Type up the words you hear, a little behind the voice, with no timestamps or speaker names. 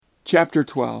Chapter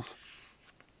 12.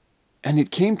 And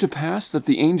it came to pass that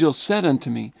the angel said unto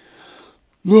me,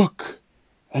 Look,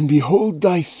 and behold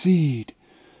thy seed,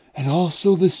 and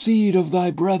also the seed of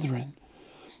thy brethren.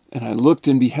 And I looked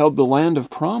and beheld the land of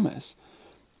promise,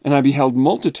 and I beheld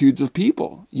multitudes of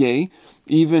people, yea,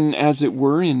 even as it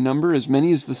were in number as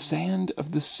many as the sand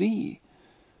of the sea.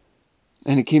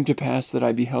 And it came to pass that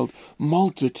I beheld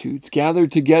multitudes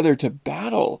gathered together to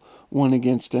battle one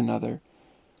against another.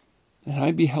 And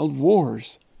I beheld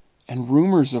wars, and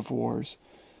rumors of wars,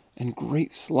 and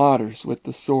great slaughters with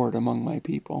the sword among my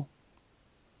people.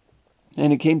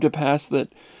 And it came to pass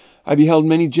that I beheld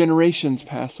many generations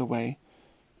pass away,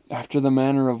 after the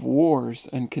manner of wars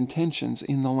and contentions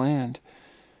in the land.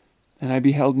 And I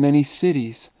beheld many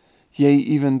cities, yea,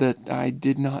 even that I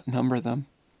did not number them.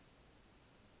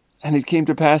 And it came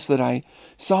to pass that I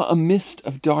saw a mist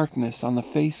of darkness on the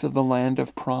face of the land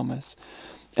of promise.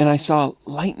 And I saw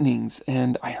lightnings,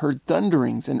 and I heard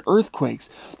thunderings, and earthquakes,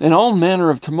 and all manner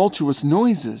of tumultuous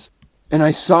noises. And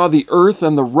I saw the earth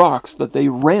and the rocks that they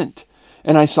rent.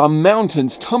 And I saw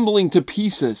mountains tumbling to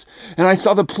pieces. And I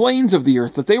saw the plains of the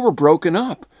earth that they were broken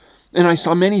up. And I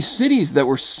saw many cities that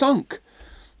were sunk.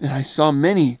 And I saw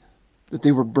many that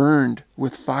they were burned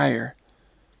with fire.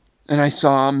 And I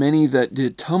saw many that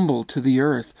did tumble to the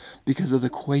earth because of the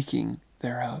quaking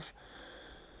thereof.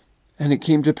 And it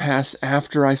came to pass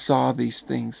after I saw these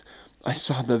things, I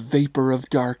saw the vapor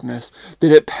of darkness,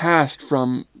 that it passed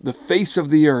from the face of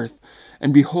the earth.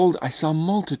 And behold, I saw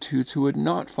multitudes who had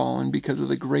not fallen because of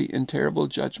the great and terrible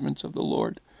judgments of the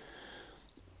Lord.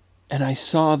 And I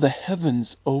saw the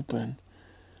heavens open,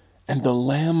 and the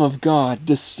Lamb of God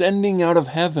descending out of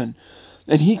heaven.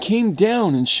 And he came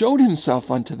down and showed himself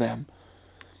unto them.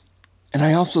 And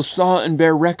I also saw and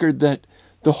bear record that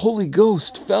the Holy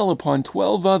Ghost fell upon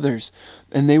 12 others,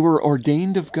 and they were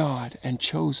ordained of God and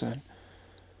chosen.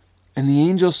 And the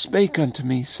angel spake unto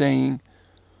me, saying,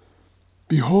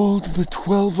 Behold the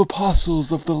 12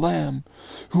 apostles of the Lamb,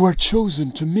 who are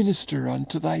chosen to minister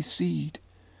unto thy seed.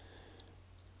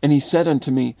 And he said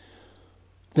unto me,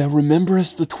 Thou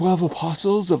rememberest the 12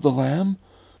 apostles of the Lamb?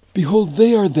 Behold,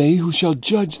 they are they who shall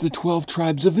judge the 12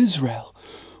 tribes of Israel.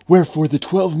 Wherefore the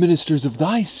 12 ministers of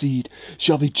thy seed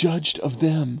shall be judged of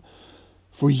them,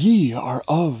 for ye are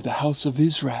of the house of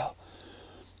Israel.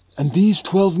 And these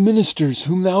 12 ministers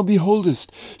whom thou beholdest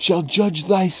shall judge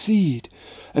thy seed,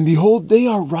 and behold, they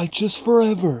are righteous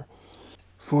forever.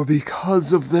 For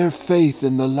because of their faith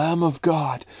in the Lamb of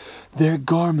God, their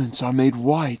garments are made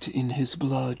white in his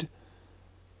blood.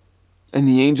 And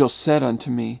the angel said unto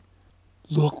me,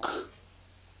 Look.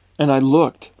 And I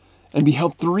looked, and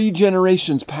beheld 3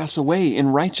 generations pass away in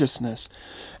righteousness,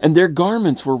 and their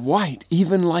garments were white,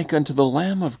 even like unto the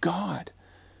Lamb of God.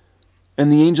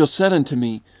 And the angel said unto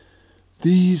me,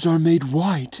 These are made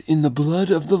white in the blood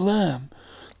of the Lamb,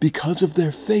 because of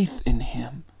their faith in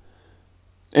him.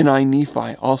 And I,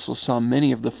 Nephi, also saw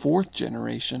many of the 4th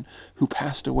generation who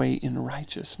passed away in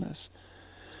righteousness.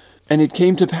 And it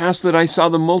came to pass that I saw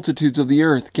the multitudes of the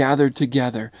earth gathered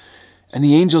together. And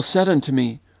the angel said unto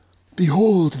me,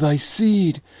 Behold thy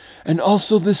seed, and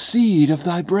also the seed of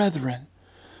thy brethren.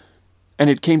 And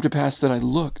it came to pass that I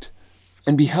looked,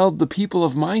 and beheld the people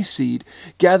of my seed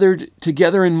gathered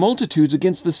together in multitudes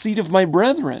against the seed of my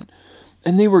brethren,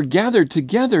 and they were gathered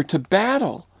together to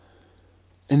battle.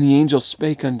 And the angel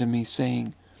spake unto me,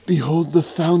 saying, Behold the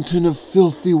fountain of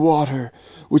filthy water,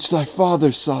 which thy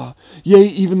father saw, yea,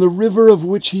 even the river of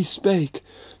which he spake,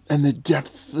 and the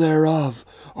depths thereof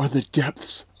are the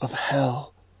depths of hell.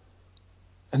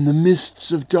 And the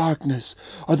mists of darkness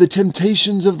are the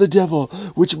temptations of the devil,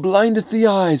 which blindeth the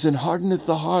eyes and hardeneth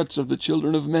the hearts of the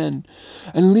children of men,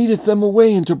 and leadeth them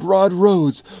away into broad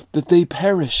roads, that they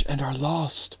perish and are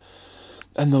lost.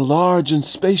 And the large and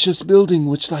spacious building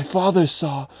which thy father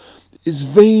saw is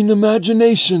vain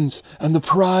imaginations, and the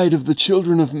pride of the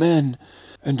children of men.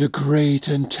 And a great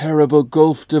and terrible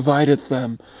gulf divideth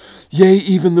them, yea,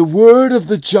 even the word of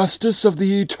the justice of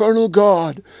the eternal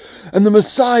God, and the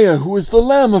Messiah, who is the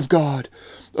Lamb of God,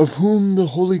 of whom the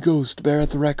Holy Ghost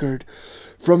beareth record,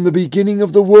 from the beginning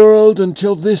of the world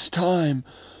until this time,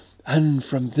 and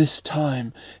from this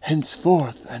time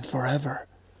henceforth and forever.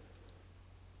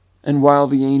 And while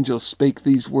the angel spake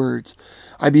these words,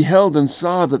 I beheld and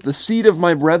saw that the seed of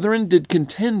my brethren did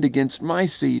contend against my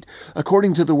seed,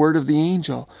 according to the word of the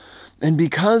angel. And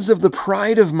because of the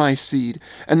pride of my seed,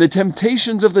 and the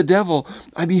temptations of the devil,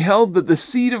 I beheld that the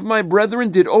seed of my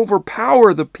brethren did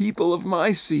overpower the people of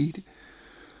my seed.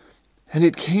 And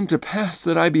it came to pass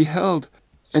that I beheld,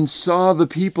 and saw the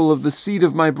people of the seed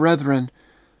of my brethren,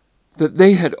 that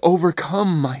they had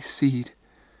overcome my seed,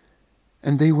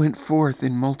 and they went forth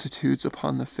in multitudes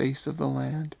upon the face of the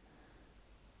land.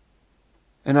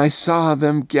 And I saw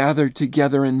them gathered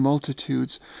together in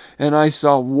multitudes, and I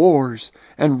saw wars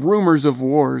and rumors of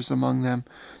wars among them.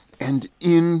 And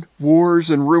in wars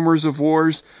and rumors of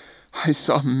wars, I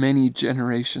saw many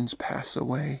generations pass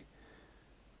away.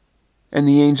 And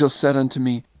the angel said unto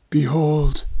me,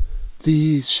 Behold,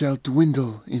 these shall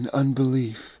dwindle in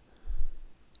unbelief.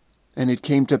 And it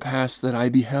came to pass that I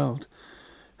beheld,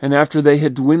 and after they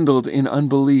had dwindled in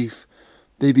unbelief,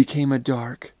 they became a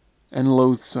dark and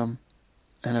loathsome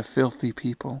and a filthy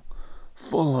people,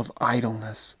 full of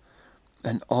idleness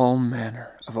and all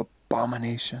manner of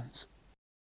abominations.